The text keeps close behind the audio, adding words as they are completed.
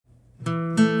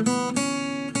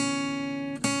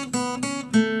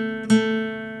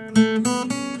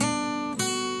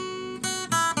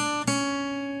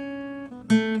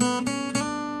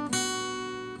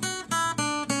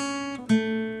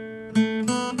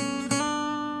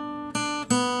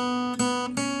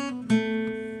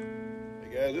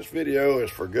video is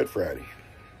for Good Friday.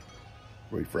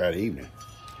 It'll be Friday evening.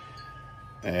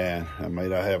 And I may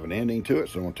not have an ending to it,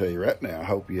 so I'm going to tell you right now. I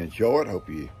hope you enjoy it. Hope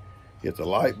you hit the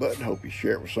like button. Hope you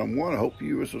share it with someone. I hope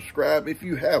you will subscribe if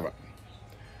you haven't.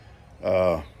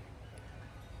 Today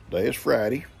is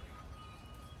Friday.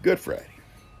 Good Friday.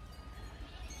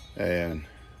 And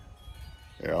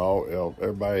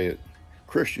everybody,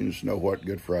 Christians know what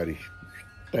Good Friday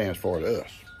stands for to us,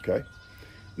 okay?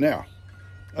 Now,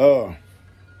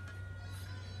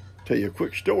 tell you a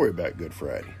quick story about Good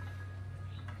Friday.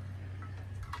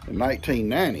 In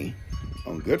 1990,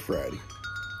 on Good Friday,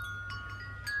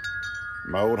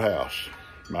 my old house,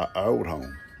 my old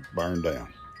home, burned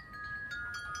down.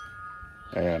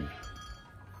 And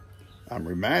I'm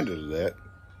reminded of that,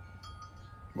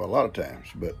 well, a lot of times,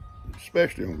 but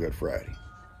especially on Good Friday.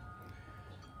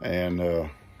 And,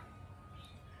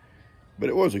 but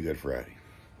it was a Good Friday.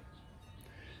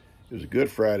 It was a Good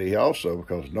Friday also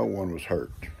because no one was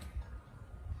hurt.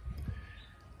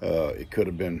 It could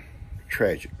have been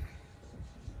tragic.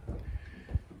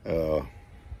 As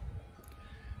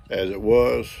it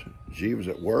was, G was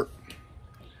at work.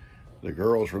 The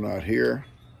girls were not here.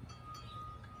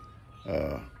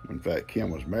 In fact, Kim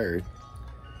was married.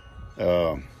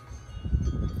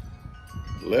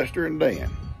 Lester and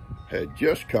Dan had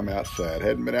just come outside,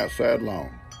 hadn't been outside long,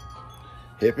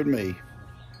 hipping me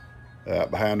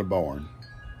out behind the barn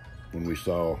when we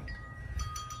saw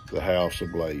the house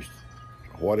ablaze.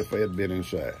 What if they had been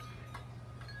inside?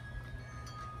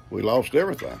 We lost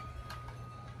everything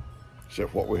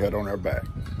except what we had on our back.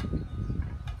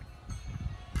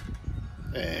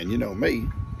 And you know me,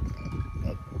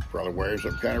 I probably wear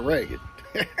some kind of ragged.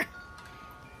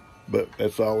 But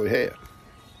that's all we had.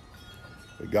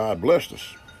 But God blessed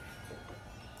us.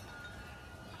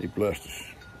 He blessed us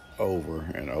over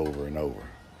and over and over.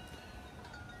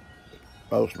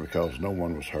 Mostly because no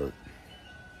one was hurt.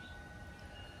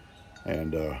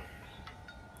 And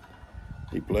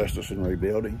He blessed us in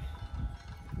rebuilding.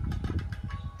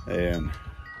 And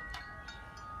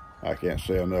I can't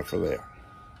say enough for that.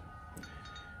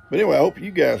 But anyway, I hope you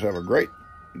guys have a great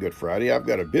Good Friday. I've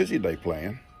got a busy day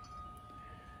planned.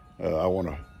 I want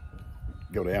to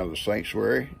go down to the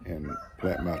sanctuary and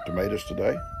plant my tomatoes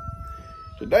today.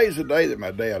 Today's the day that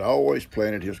my dad always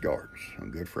planted his gardens,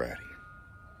 on Good Friday.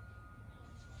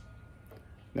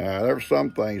 Now, there were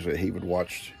some things that he would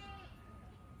watch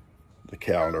the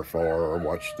calendar for or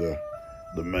watch the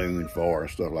moon for and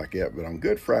stuff like that. But on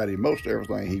Good Friday, most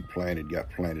everything he planted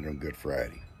got planted on Good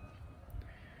Friday.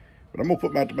 But I'm going to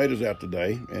put my tomatoes out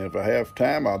today. And if I have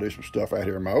time, I'll do some stuff out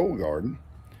here in my old garden.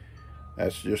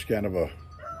 That's just kind of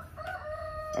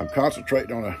I'm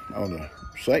concentrating on the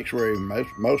sanctuary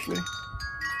mostly.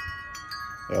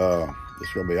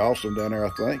 It's going to be awesome down there, I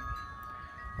think.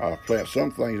 I'll plant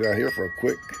some things out here for a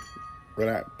quick, run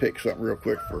out and pick something real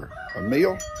quick for a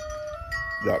meal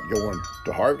without going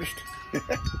to harvest.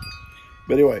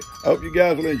 But anyway, I hope you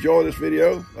guys will enjoy this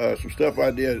video. Some stuff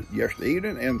I did yesterday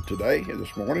evening and today and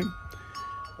this morning.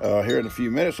 Here in a few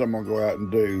minutes, I'm going to go out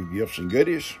and do gifts and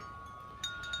goodies.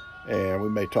 And we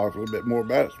may talk a little bit more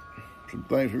about it. Some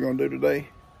things we're going to do today.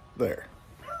 There.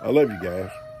 I love you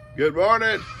guys. Good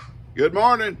morning. Good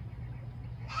morning.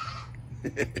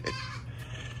 There's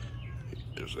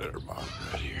that mom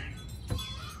right here.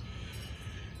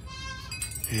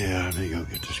 Yeah, let me go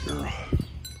get this girl.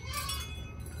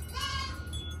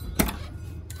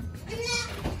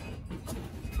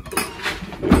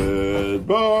 Good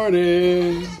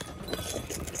morning.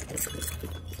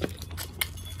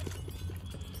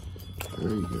 There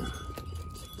you go.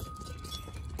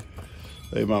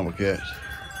 Hey, Mama Cat.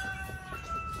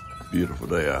 Beautiful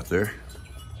day out there.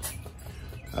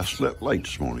 I slept late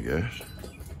this morning, guys.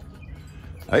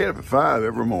 I get up at 5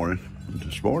 every morning.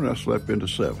 This morning I slept into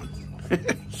 7.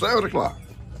 7 o'clock.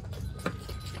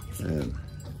 And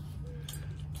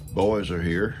boys are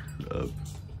here.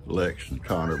 Lex and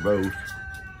Connor both.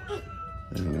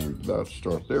 And I'm about to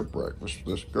start their breakfast.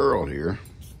 This girl here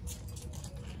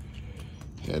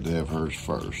had to have hers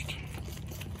first.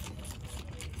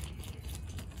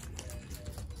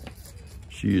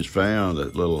 She has found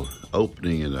that little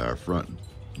opening in our front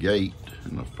gate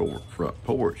in the front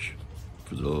porch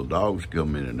for the little dogs to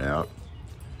come in and out.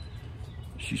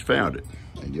 She's found it.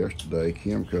 And yesterday,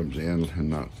 Kim comes in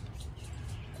and not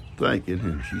thinking,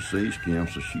 and she sees Kim,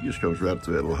 so she just comes right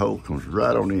through that little hole, comes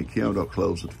right on in. Kim don't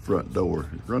close the front door.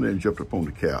 Run in and jumped up on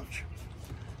the couch.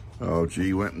 Oh,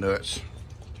 gee, went nuts.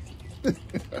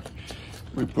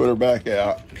 We put her back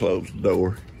out, closed the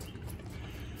door.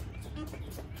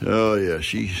 Oh yeah,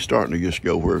 she's starting to just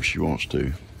go wherever she wants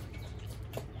to.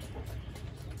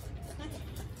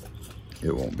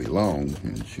 it won't be long,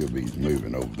 and she'll be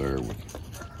moving over there with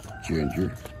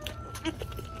Ginger,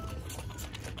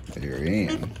 there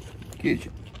in the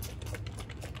kitchen.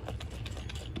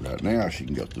 Right now, she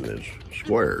can go through those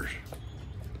squares.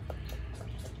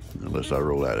 Unless I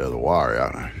roll that other wire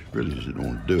out. I really just don't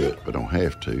want to do it, but don't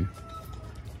have to.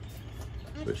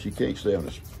 But she can't stay on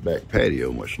this back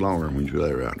patio much longer. When you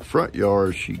let her out in the front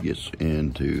yard, she gets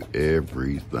into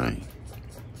everything.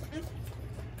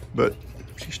 But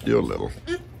she's still little.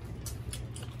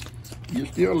 You're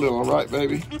still little, right,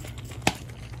 baby?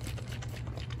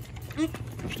 You're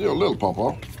still little,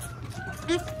 Pawpaw.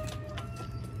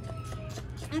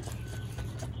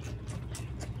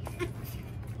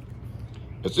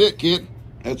 That's it, kid.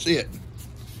 That's it.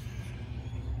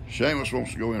 Seamus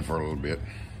wants to go in for a little bit,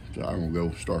 so I'm gonna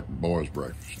go start the boys'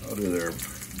 breakfast. I'll do their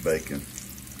bacon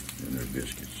and their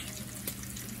biscuits.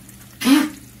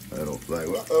 I don't think.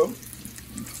 Uh-oh.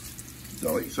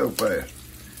 Don't eat so fast.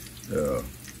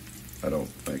 I don't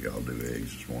think I'll do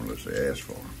eggs this morning unless they ask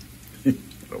for them.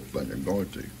 I don't think I'm going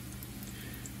to.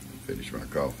 Finish my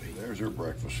coffee. There's her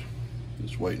breakfast.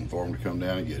 Just waiting for them to come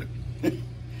down and get it.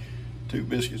 2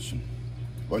 biscuits and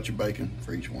a bunch of bacon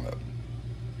for each one of them.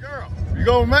 Girl, you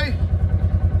going with me?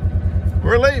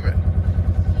 We're leaving.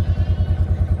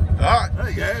 All right.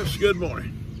 Hey guys, good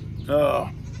morning.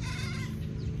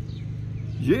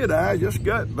 G and I just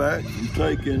got back from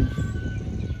taking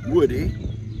Woody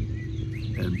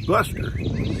and Buster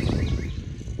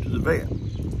to the vet.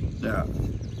 Now,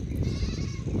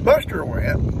 Buster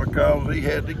went because he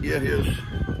had to get his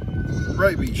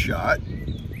rabies shot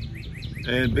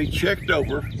and be checked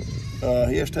over.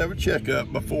 He has to have a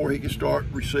checkup before he can start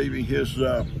receiving his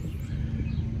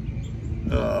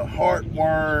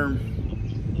heartworm,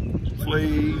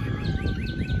 flea,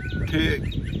 tick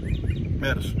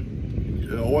medicine,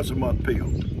 once a month pill.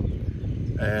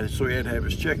 And so he had to have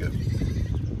his checkup.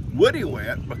 Woody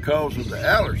went because of the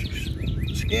allergies,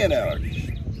 skin allergies.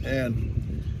 And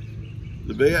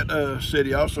the vet said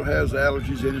he also has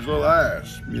allergies in his little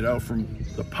eyes, you know, from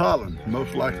the pollen,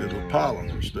 most likely the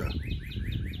pollen and stuff.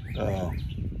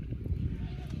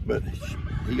 But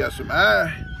he got some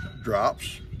eye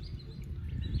drops.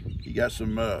 He got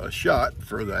some shot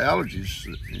for the allergies,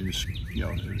 in his, you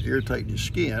know, irritating his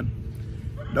skin.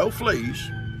 No fleas,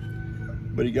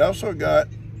 but he also got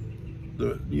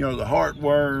the, you know, the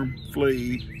heartworm,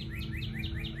 flea,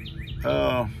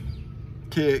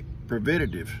 tick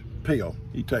preventative pill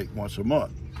he take once a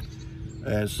month.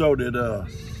 And so did,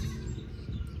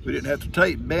 we didn't have to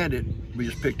take Bandit, we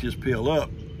just picked his pill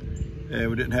up. And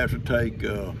we didn't have to take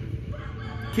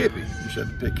Kippy, we just had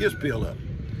to pick his pill up.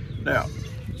 Now,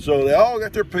 so they all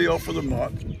got their pill for the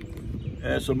month, and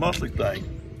it's a monthly thing.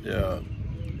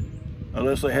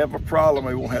 Unless they have a problem,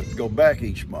 they won't have to go back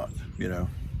each month, you know.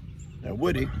 Now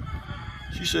Woody,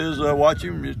 she says, watch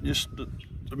him, just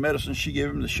the medicine she gave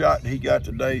him, the shot he got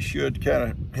today should kind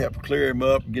of help clear him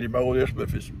up and get him over this, but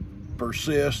if it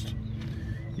persists,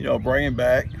 you know, bring him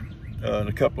back in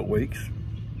a couple of weeks.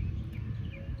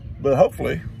 But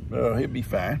hopefully, he'll be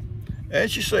fine. And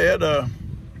she said,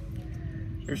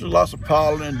 there's lots of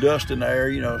pollen and dust in the air,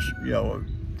 you know,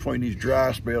 between these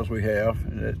dry spells we have,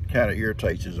 and it kind of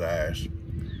irritates his eyes.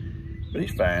 But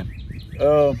he's fine.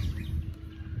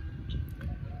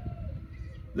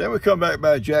 Then we come back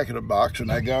by Jack in the Box,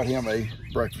 and I got him a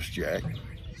breakfast jack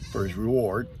for his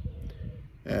reward.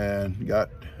 And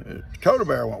got, Coda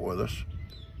Bear went with us.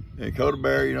 And Coda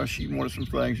Bear, you know, she wanted some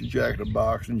things in Jack in the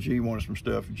Box, and G wanted some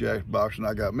stuff in Jack in the Box, and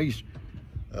I got me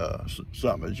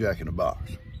something at Jack in the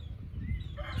Box.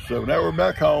 So now we're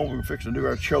back home. We're fixing to do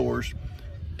our chores.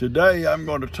 Today I'm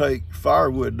going to take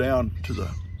firewood down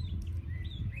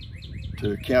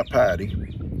to Camp Patty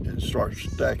and start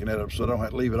stacking that up so I don't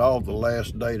have to leave it all the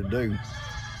last day to do.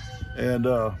 And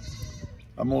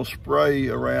I'm going to spray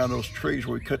around those trees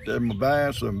where we cut them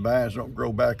vines so them vines don't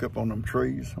grow back up on them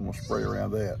trees. I'm going to spray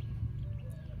around that.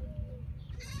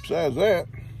 Besides that,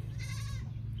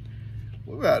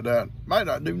 we might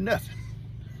not do nothing.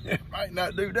 It might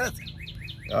not do nothing.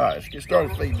 All right, let's get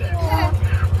started feeding that.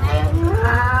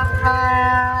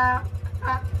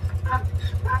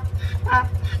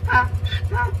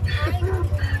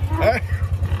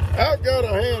 I've got a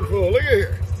handful. Look at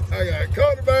here. I got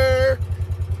Coda Bear.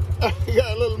 I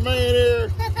got a little man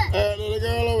here. I got a little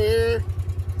girl over here.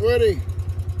 Woody.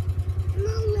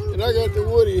 And I got the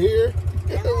Woody here.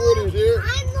 Woody's here.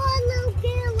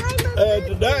 And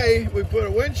today we put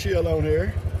a windshield on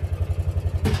here.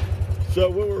 So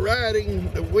when we're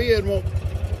riding, the wind won't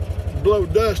blow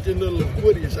dust into little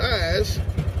Woody's eyes.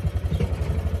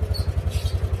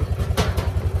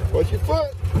 Watch your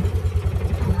foot.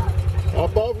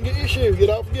 Hop off and get your shoe. Get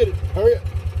off and get it. Hurry up.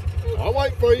 I'll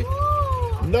wait for you.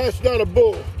 No, it's not a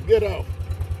bull. Get off.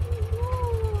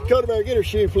 Coda Bear, get her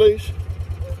shoe, please.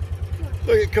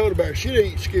 Look at Coda Bear. She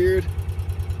ain't scared.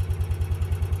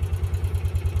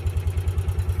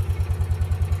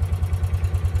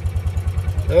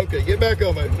 Okay, get back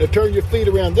on me. Now turn your feet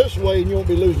around this way and you won't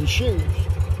be losing shoes.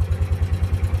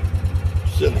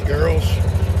 Silly girls.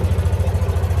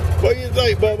 What do you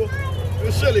think, Bubba?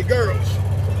 They're silly girls.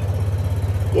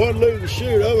 One lose a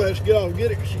shoe, the other has to get off and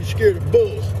get it because she's scared of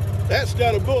bulls. That's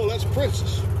not a bull, that's a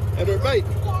princess and her baby.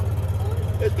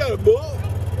 It's not a bull.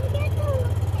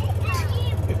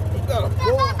 It's not a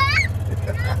bull.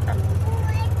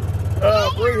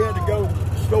 Bree had to go to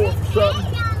the store for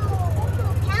something.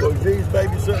 So G's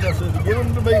babysitting. I said, give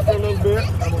them to me for a little bit.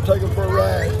 I'm going to take them for a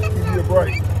ride, give you a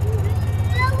break.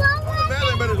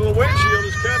 But his little windshield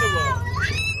is kind of a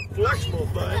flexible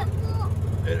thing.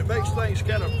 And it makes things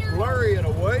kind of blurry in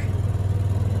a way.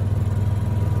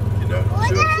 You know,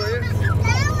 see what I'm saying?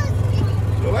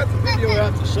 So that's the video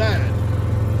out the side.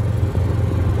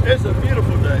 It's a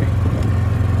beautiful day.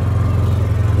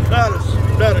 Not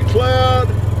a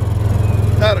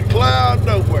cloud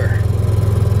nowhere.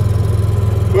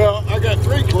 Well, I got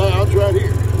 3 clouds right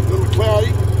here. Little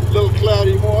cloudy one, little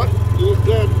cloudy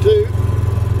 2,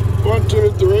 1, 2,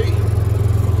 and 3.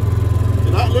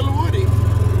 And not Little Woody.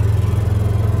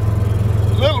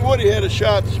 Little Woody had a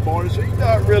shot this morning, so he's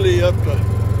not really up to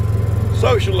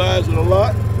socializing a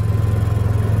lot.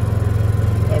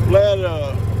 I'm glad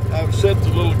I've set the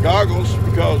little goggles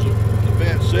because the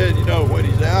vet said, you know, when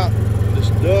he's out, this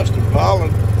dust and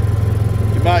pollen,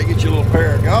 you might get you a little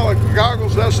pair of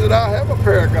goggles. I said, I have a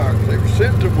pair of goggles. They were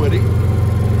sent to Woody,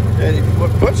 and he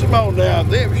puts them on now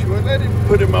and then, but she wouldn't let him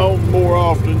put them on more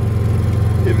often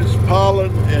if it's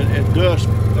pollen and dust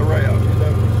around, you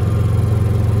know.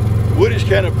 Woody's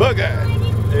kind of bug-eyed,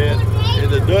 and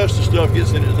the dust and stuff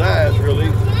gets in his eyes real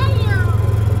easy.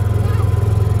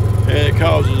 And it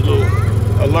causes little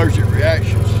allergic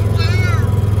reactions.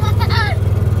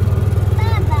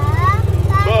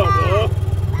 Bubba.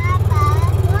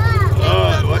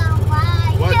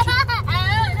 Watch it.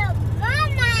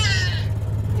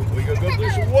 We gotta go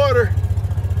through some water.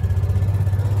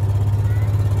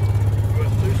 Go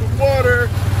through some water.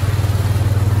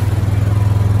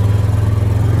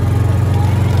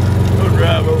 We'll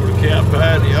drive over to Camp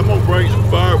Patty. I'm gonna bring some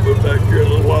firewood back here in a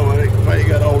little while. I ain't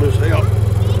got all this help.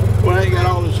 Well, I ain't got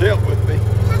all this help with me.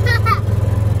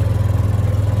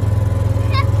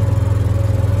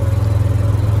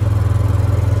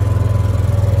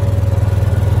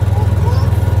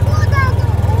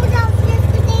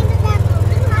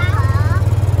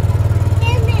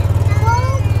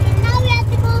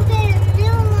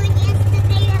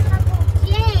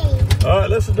 All right,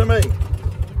 listen to me.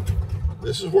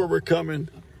 This is where we're coming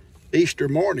Easter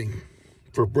morning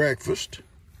for breakfast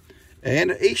and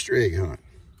an Easter egg hunt.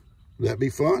 Would that be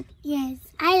fun? Yes,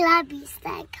 I love Easter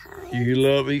egg hunt. You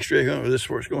love Easter egg hunt? Well, this is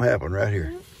where it's going to happen right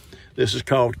here. This is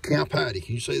called Camp Patty.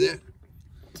 Can you say that?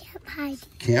 Camp Patty.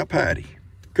 Camp Patty.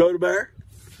 Coda Bear,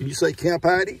 can you say Camp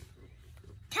Patty?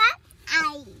 Camp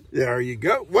Patty. There you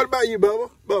go. What about you,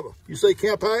 Bubba? Bubba, you say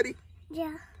Camp Patty?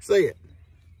 Yeah. Say it.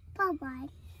 Bye-bye.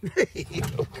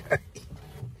 Okay.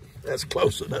 That's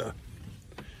close enough.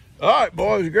 All right,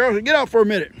 boys and girls, get out for a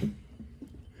minute.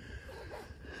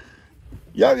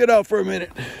 Y'all get out for a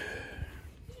minute.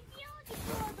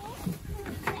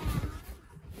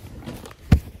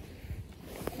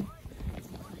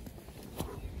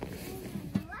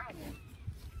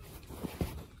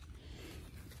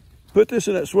 Put this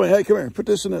in that swing. Hey, come here. Put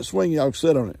this in that swing. Y'all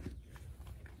sit on it.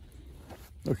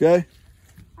 Okay?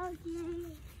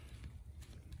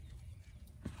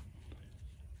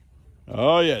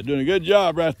 Oh, yeah. Doing a good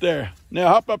job right there. Now,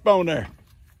 hop up on there.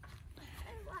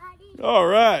 All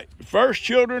right. First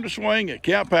children to swing at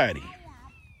Camp Patty.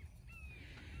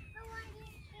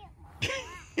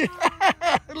 Look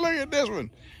at this one.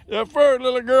 The first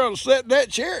little girl to sit in that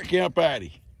chair at Camp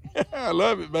Patty. I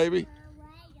love it, baby.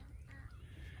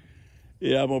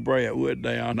 Yeah, I'm going to bring that wood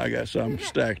down. I got some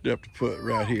stacked up to put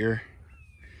right here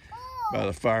by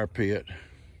the fire pit.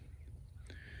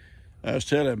 I was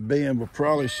telling Ben we'll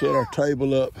probably set our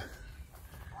table up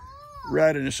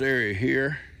right in this area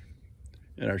here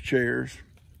and our chairs.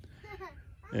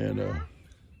 And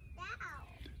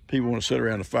people want to sit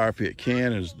around the fire pit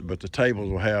can, but the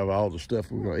tables will have all the stuff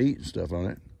we're going to eat and stuff on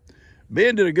it.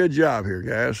 Ben did a good job here,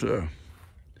 guys.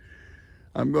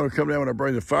 I'm going to come down when I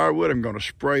bring the firewood. I'm going to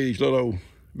spray these little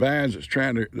vines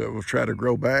that will try to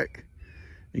grow back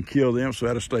and kill them, so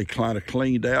that'll stay kind of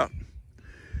cleaned out.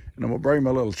 And I'm going to bring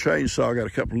my little chainsaw. I got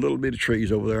a couple little bitty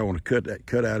trees over there I want to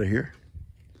cut out of here.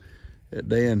 that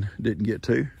Dan didn't get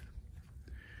to.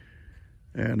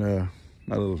 And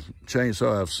my little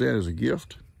chainsaw I've sent as a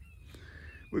gift.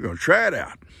 We're gonna try it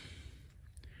out.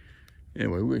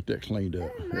 Anyway, we'll get that cleaned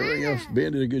up. Everything else,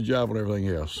 Ben did a good job on everything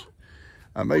else.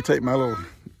 I may take my little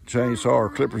chainsaw or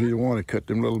clippers, either one, and cut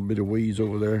them little bit of weeds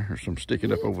over there, or some stick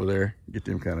it up over there, get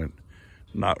them kind of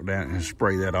knocked down and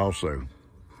spray that also.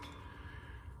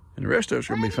 And the rest of it's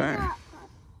gonna be fine.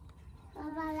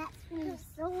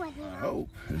 I hope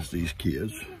as these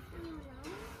kids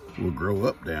will grow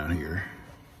up down here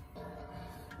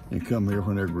and come here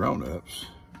when they're grown-ups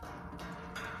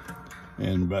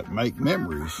and make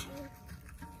memories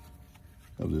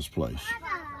of this place.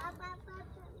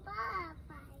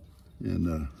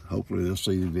 And hopefully they'll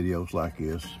see the videos like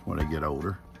this when they get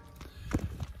older.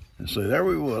 And so there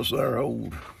we was, our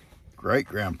old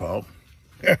great-grandpa.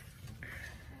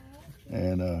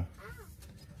 And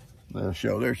they'll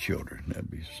show their children. That'd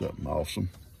be something awesome.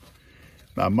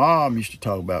 My mom used to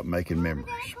talk about making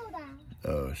memories.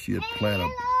 She'd plant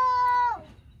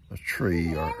a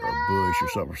tree or a bush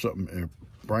or something, and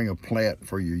bring a plant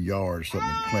for your yard or something,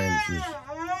 and plant it. She was,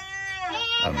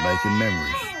 I'm making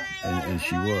memories, and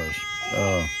she was.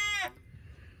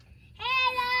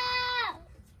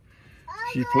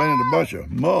 She planted a bunch of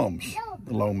mums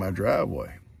along my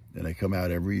driveway, and they come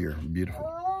out every year, beautiful.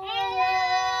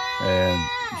 And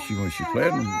when she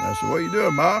planted them, I said, "What are you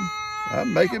doing, Mom?"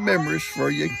 "I'm making memories for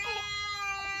you."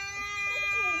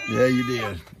 Yeah, you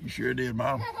did. You sure did,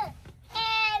 Mom.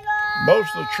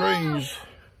 Most of the trees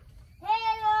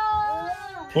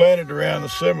planted around the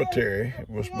cemetery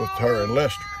was with her and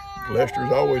Lester.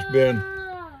 Lester's always been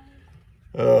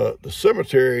the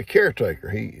cemetery caretaker.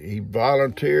 He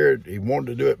volunteered. He wanted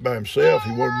to do it by himself.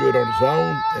 He wanted to do it on his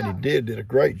own, and he did a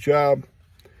great job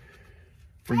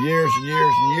for years and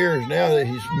years and years. Now that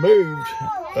he's moved,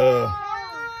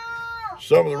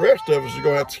 some of the rest of us are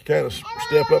going to have to kind of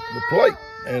step up to the plate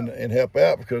and help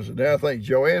out, because now I think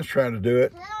Joanne's trying to do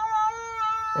it.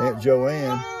 Aunt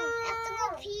Joanne.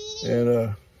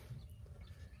 And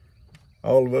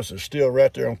all of us are still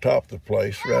right there on top of the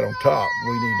place, right on top.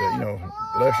 We need to, you know,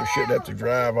 Lester shouldn't have to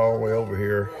drive all the way over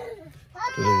here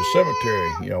to the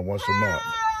cemetery, you know, once a month.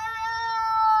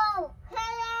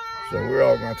 So we're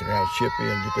all going to have to kind of chip in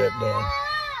and get that done.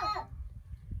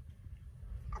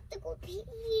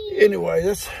 Anyway,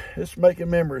 it's making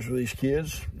memories with these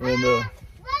kids. And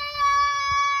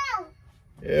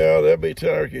yeah, they'll be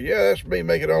telling our kids, "Yeah, that's me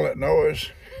making all that noise."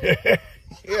 Yeah,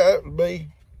 that was me.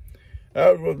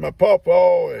 I was with my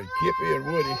pawpaw and Kippy and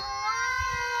Woody.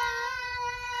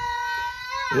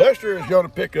 Lester is going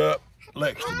to pick up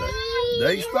Lex today.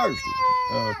 Today's Thursday.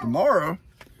 Tomorrow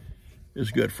is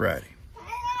Good Friday.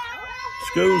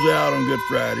 School's out on Good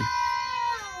Friday.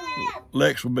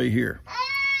 Lex will be here.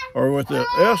 Or with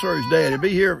us or his dad. He'll be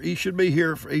here. He should be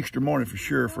here for Easter morning for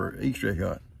sure, for Easter egg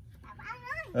hunt.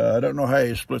 I don't know how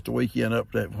he split the weekend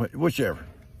up, that whichever.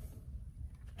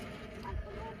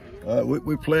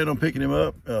 We plan on picking him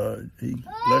up.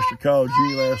 Lester called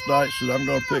G last night, said, "I'm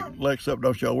going to pick Lex up.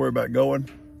 Don't y'all worry about going."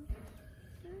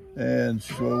 And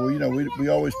she said, "Well, you know, we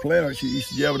always plan on it." He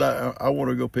said, "Yeah, but I want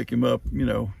to go pick him up, you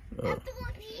know."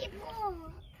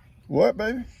 What,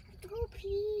 baby?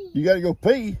 You got to go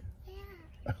pee?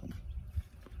 Yeah.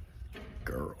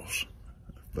 Girls.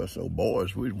 If us old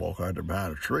boys, we'd walk out there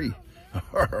behind a tree.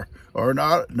 or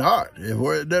not.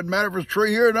 It doesn't matter if it's a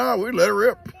tree here or not. We let it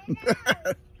rip.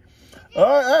 All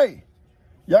right, hey,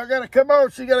 y'all got to come on.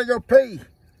 She got to go pee.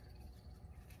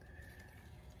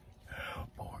 Oh,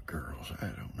 boy, girls. I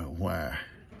don't know why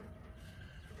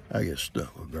I get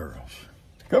stuck with girls.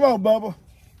 Come on, Bubba.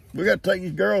 We got to take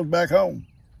these girls back home.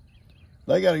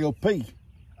 They got to go pee.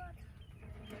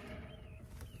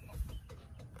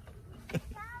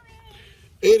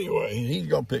 Anyway, he's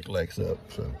going to pick Lex up,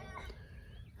 so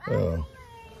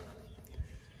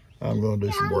I'm going to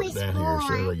do some work down here as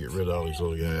soon as I get rid of all these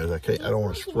little guys. I don't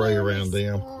want to spray around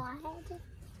them.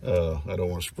 I don't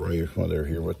want to spray when they're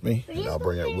here with me. And I'll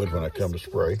bring out wood when I come to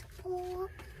spray.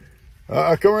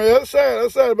 Come on the other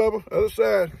side, Bubba. Other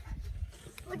side.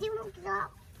 What do you want to go?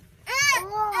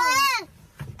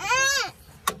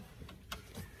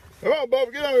 Come on,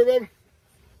 Bubba. Get on here, Bubba.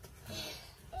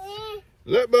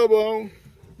 Let Bubba on.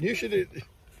 You should.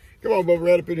 Come on, Bubba,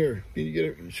 right up in here. Can you get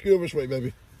it? Scoot this way,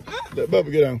 baby. Let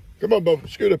Bubba get on. Come on, Bubba.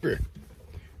 Scoot up here.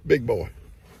 Big boy.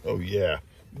 Oh, yeah.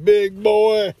 Big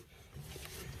boy.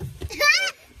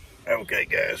 Okay,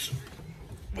 guys.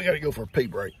 We got to go for a pee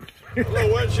break.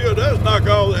 The windshield does knock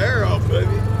all the air off, baby.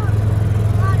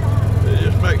 It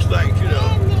just makes things, you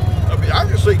know. I mean, I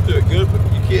can see through it good, but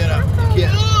you can't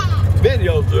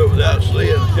video through it without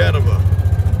seeing kind of a,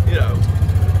 you know,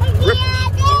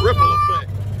 ripple effect.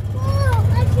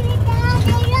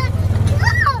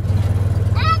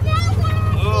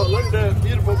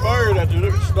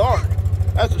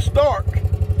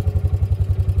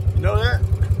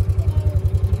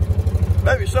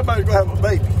 Maybe somebody's gonna have a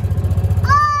baby.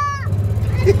 Oh,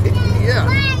 Yeah.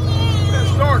 That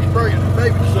starts bringing a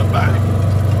baby to somebody.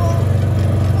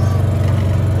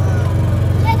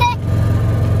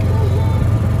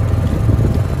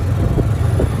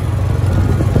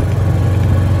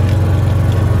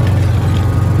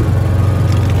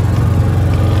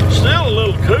 Still a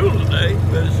little cool today,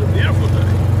 but it's a beautiful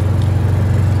day.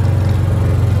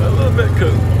 A little bit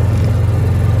cool.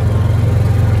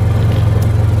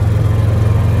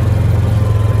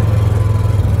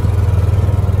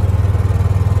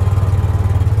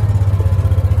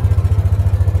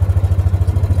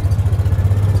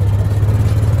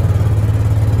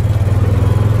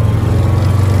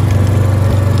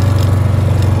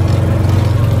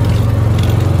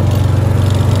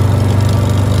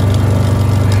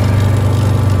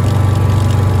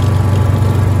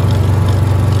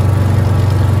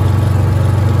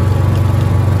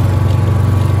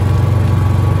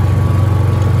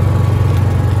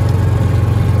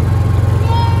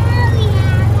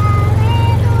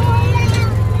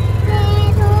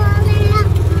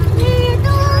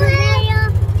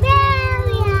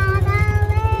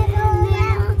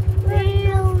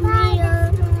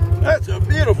 That's a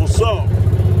beautiful song.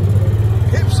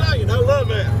 Keep singing, I love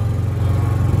that.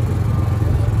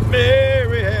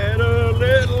 Mary had a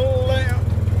little lamb,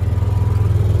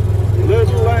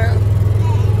 little lamb,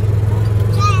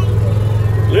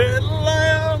 little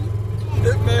lamb.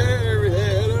 That Mary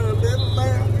had a little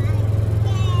lamb.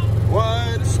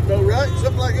 White as snow, right?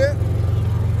 Something like that?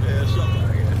 Yeah, something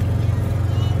like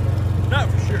that. Not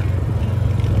for sure.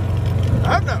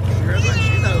 I'm not for sure, I think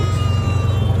she knows.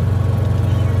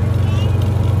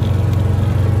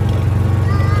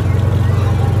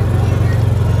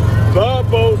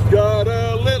 Papa's got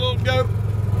a little goat,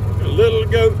 a little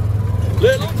goat,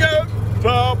 little goat.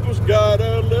 Papa's got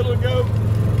a little goat.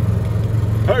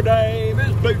 Her name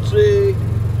is Bootsy.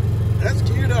 That's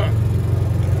cute, huh?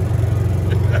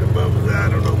 Bubba, I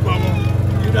don't know,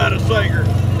 Bubba. You're not a singer.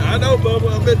 I know,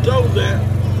 Bubba. I've been told that.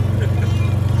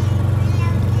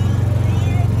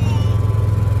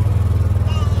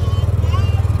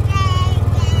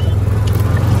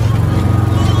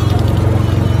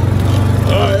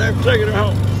 Taking her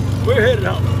home. We're headed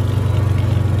home.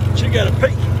 She got a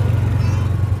peek.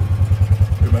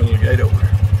 Look at my little gate opener.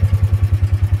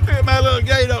 Look at my little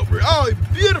gate opener. Oh,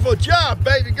 beautiful job,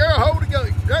 baby girl. Hold it, go.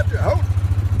 Right there, hold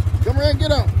it. Come around,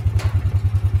 get on.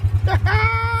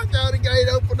 I got a gate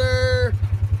opener.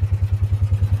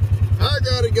 I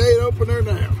got a gate opener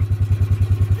now.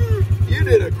 You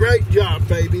did a great job,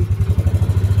 baby.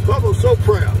 Bubba's so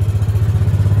proud.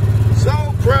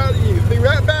 So proud of you. Be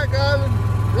right back, Ivan.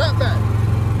 Right back.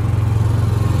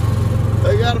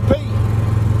 They got to pee.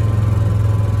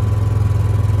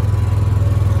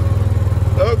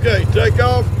 Okay, take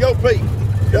off, go pee.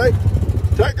 Okay?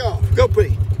 Take off, go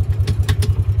pee.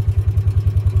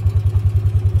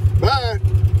 Bye.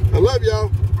 I love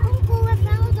y'all. I'm going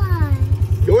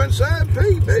outside. Go inside and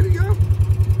pee, baby, go.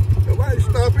 Nobody's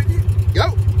stopping you.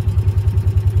 Go.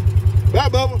 Bye,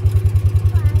 Bubba.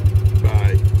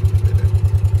 Bye.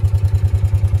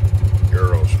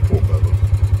 Girls, poor Bubba.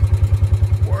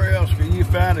 Where else can you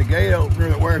find a gate opener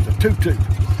that wears a tutu?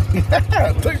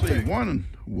 Tutu. One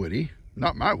Woody,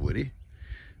 not my Woody,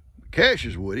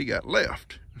 Cash's Woody got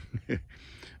left.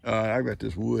 I've got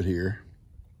this wood here,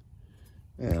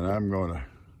 and I'm going to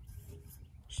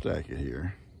stack it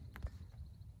here.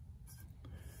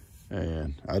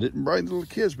 And I didn't bring the little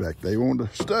kids back. They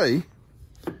wanted to stay,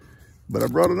 but I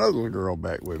brought another little girl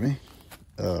back with me.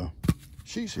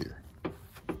 She's here.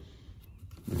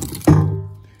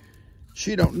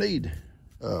 She don't need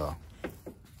to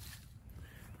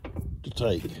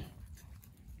take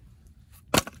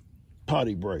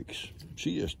potty breaks.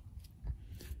 She just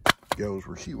goes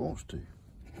where she wants to.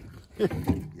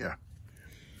 Yeah.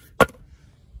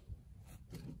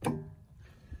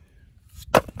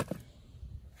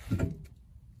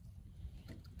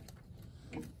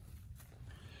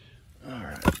 All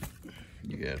right.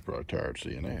 You guys are probably tired of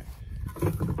seeing that.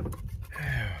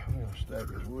 I'm gonna stack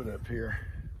this wood up here.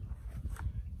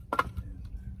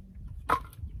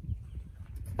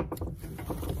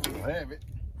 We'll have it.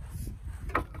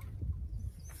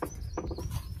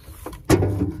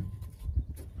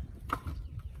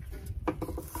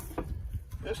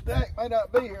 This stack may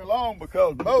not be here long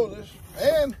because Moses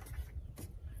and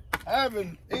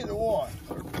Ivan, either one,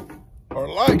 are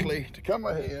likely to come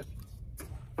ahead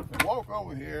and walk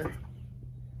over here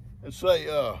and say,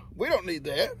 we don't need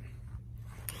that.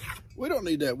 We don't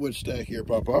need that wood stack here,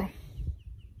 Papa.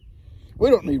 We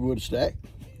don't need wood stack.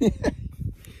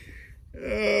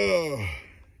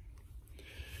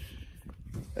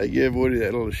 They gave Woody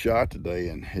that little shot today,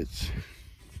 and it's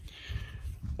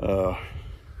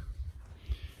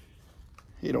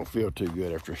he don't feel too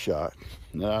good after a shot.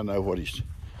 Now I know what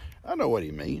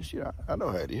he means. You know, I know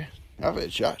how it is. I've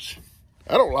had shots.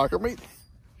 I don't like them either.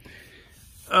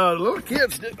 The little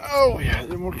kids didn't. Oh yeah, they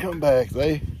didn't want to come back.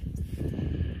 They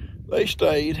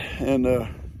stayed, and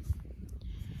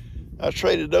I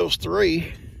traded those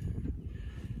 3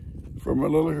 for my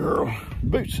little girl,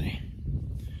 Bootsy.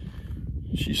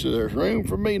 She said, "There's room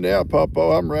for me now, Papa.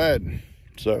 I'm riding."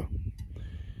 So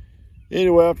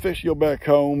anyway, I'm fixing to go back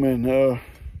home, and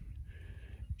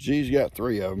G's got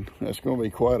 3 of them. That's going to be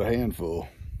quite a handful.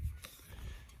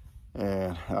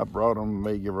 And I brought them,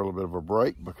 may give her a little bit of a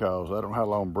break because I don't know how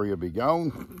long Bree will be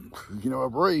gone. You know,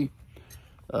 Bree,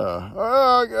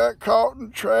 I got caught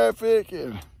in traffic,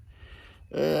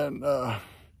 and I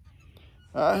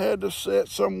had to sit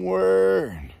somewhere,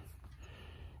 and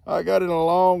I got in a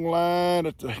long line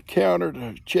at the counter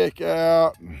to check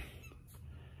out. And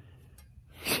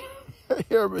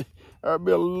there'll be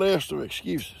a list of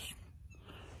excuses,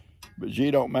 but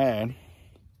G don't mind.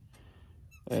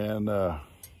 And my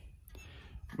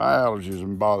allergies have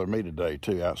been bothering me today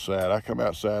too outside. I come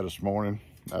outside this morning.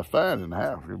 I find in the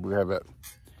house we have that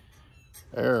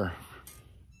air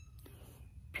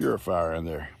purifier in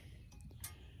there.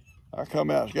 I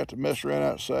come out, got to mess around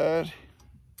outside.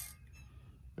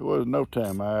 It wasn't no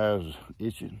time my eyes was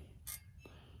itching.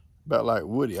 About like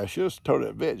Woody. I should have told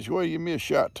that vet, just well, give me a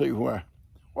shot too.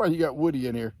 Why you got Woody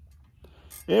in here?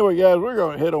 Anyway, guys, we're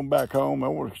going to head on back home. I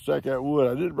want to stack out wood.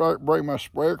 I didn't bring my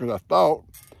sprayer because I thought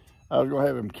I was going to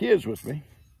have them kids with me.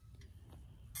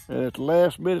 And at the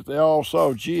last minute, they all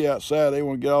saw G outside. They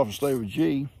want to get off and stay with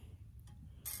G.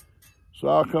 So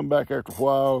I'll come back after a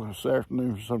while this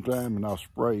afternoon sometime, and I'll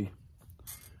spray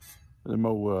them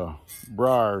old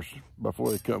briars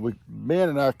before they come. Ben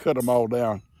and I cut them all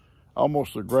down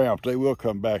almost to the ground. But they will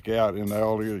come back out, and they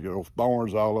all get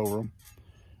thorns all over them.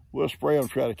 We'll spray them,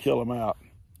 try to kill them out.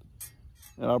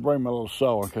 And I'll bring my little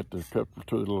saw and cut 2 of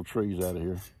the little trees out of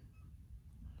here.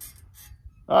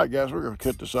 All right, guys, we're going to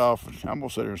cut this off. I'm going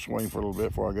to sit here and swing for a little bit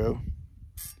before I go.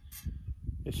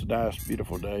 It's a nice,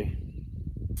 beautiful day.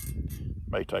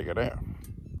 May take it out.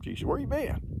 G said, "Where you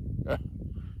been?" I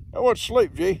went to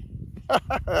sleep, G.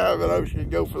 But I should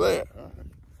go for that.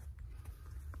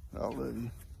 I'll love you.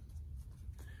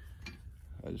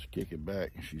 I just kick it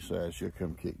back. She says she'll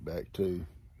come kick back too.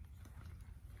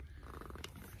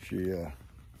 She,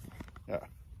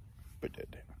 put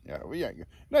that down. Yeah, we ain't.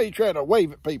 No, you trying to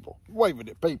wave at people. Wave it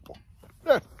at people.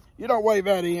 You don't wave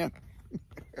that in.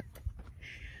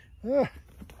 Well,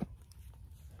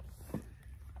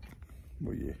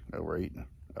 you overeating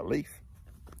a leaf.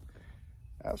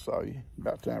 I saw you.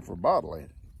 About time for a bottle, ain't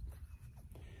it?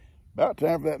 About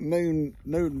time for that noon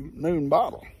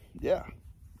bottle. Yeah.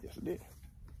 Yes, it did.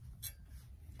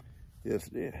 Yes,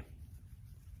 it did.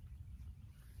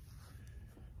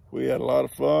 We had a lot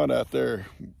of fun out there.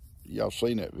 Y'all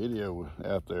seen that video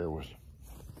out there with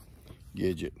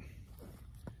Gidget,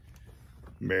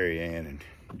 Mary Ann, and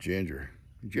Ginger.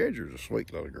 Ginger's a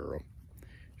sweet little girl.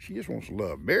 She just wants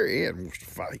love. Mary Ann wants to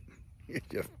fight.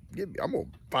 Just I'm gonna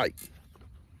fight.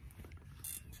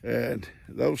 And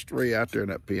those 3 out there in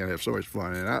that pen have so much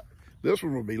fun. And this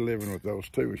one will be living with those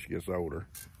 2 when she gets older.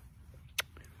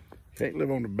 Can't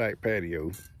live on the back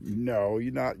patio. No,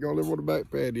 you're not gonna live on the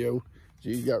back patio.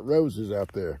 She's got roses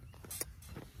out there.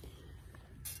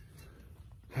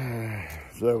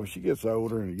 So when she gets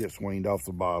older and gets weaned off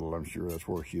the bottle, I'm sure that's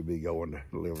where she'll be going to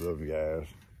live with those guys.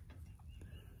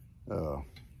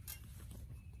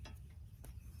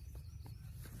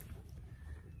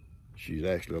 She's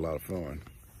actually a lot of fun.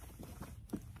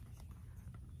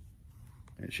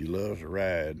 And she loves to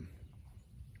ride.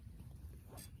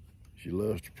 She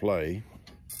loves to play.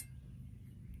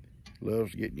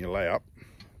 Loves to get in your lap.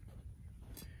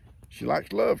 She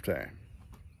likes love time.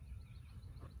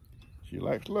 She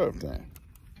likes love time.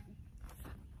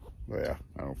 Well,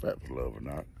 I don't know if that was love or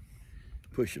not.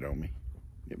 Push it on me.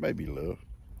 It may be love.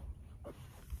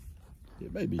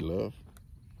 It may be love.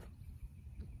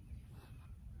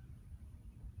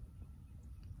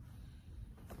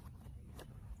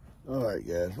 All right,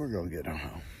 guys, we're gonna get on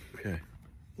home. Okay.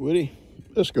 Woody,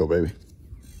 let's go, baby.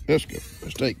 Let's go.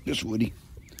 Let's take this Woody.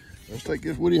 Let's take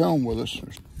this Woody home with us.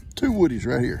 There's 2 Woodies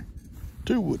right here.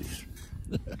 2 Woodies.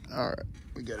 All right,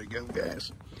 we gotta go,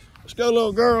 guys. Let's go,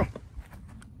 little girl.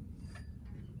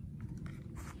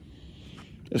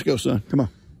 Let's go, son. Come on.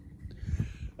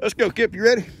 Let's go, Kip. You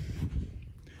ready?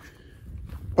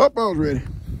 Papa's ready.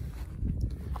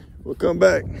 We'll come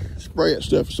back, spray that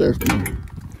stuff this afternoon.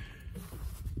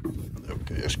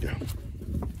 Okay, let's go.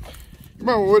 Come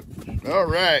on, Wood. All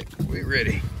right, we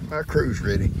ready. My crew's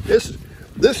ready. This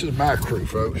is my crew,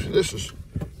 folks. This is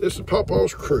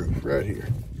Pawpaw's crew right here.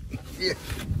 Yeah,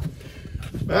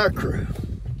 my crew.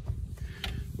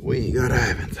 We ain't got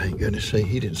Ivan, thank goodness.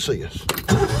 He didn't see us.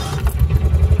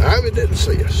 Ivan didn't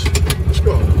see us. Let's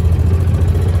go.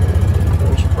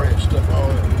 We'll spray stuff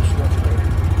all over this stuff there,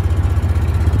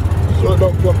 so it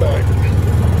don't come back.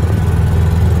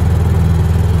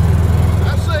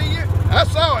 I see you. I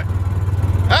saw it.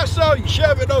 I saw you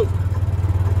shove it over.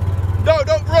 No,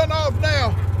 don't run off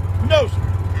now. No, sir.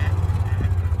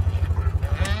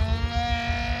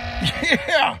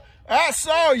 Yeah, I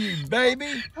saw you,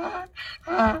 baby.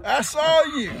 I saw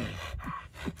you.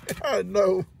 I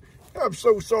know. I'm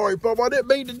so sorry, Pop. I didn't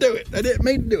mean to do it. I didn't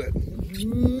mean to do it.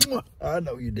 I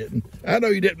know you didn't. I know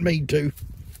you didn't mean to.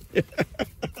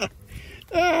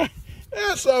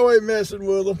 That's always messing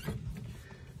with them.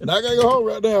 And I gotta go home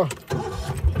right now.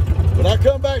 When I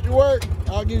come back to work,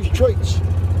 I'll give you treats.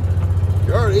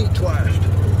 You already eat twice.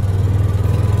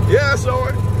 Yeah, I saw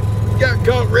it. He got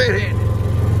caught red-handed.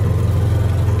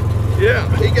 Yeah,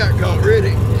 he got caught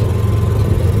red-handed.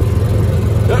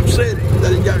 Upset him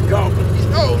that he got caught.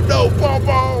 Oh no,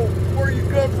 Pawpaw, where you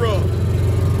come from?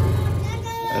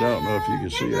 I don't know if you can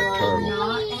see that turtle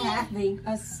not having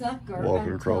a sucker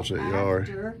walking across that yard.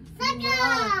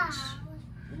 Lunch.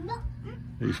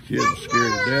 These kids are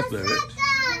scared to death of it.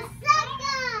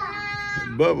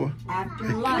 And Bubba, After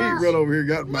he lunch. run over here,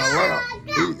 got in my lap.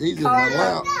 He's in my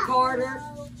lap. Carter.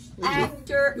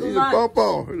 After He's a lunch.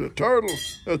 Pawpaw. He's a turtle.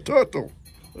 A turtle.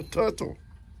 A turtle.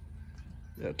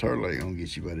 That turtle ain't gonna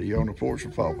get you, buddy. You're on the porch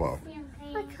with Pawpaw.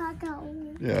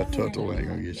 Yeah, a turtle ain't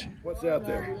gonna get you. What's out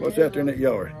there? What's out there in that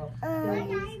yard? A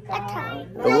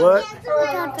what?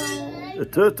 A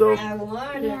turtle? I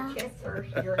want to kiss her.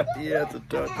 Yeah, it's a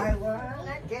turtle. I want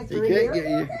to kiss He her. can't get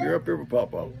you. You're up here with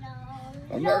Pawpaw.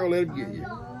 I'm not gonna let him get you.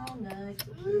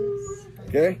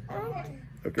 Okay?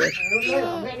 Okay?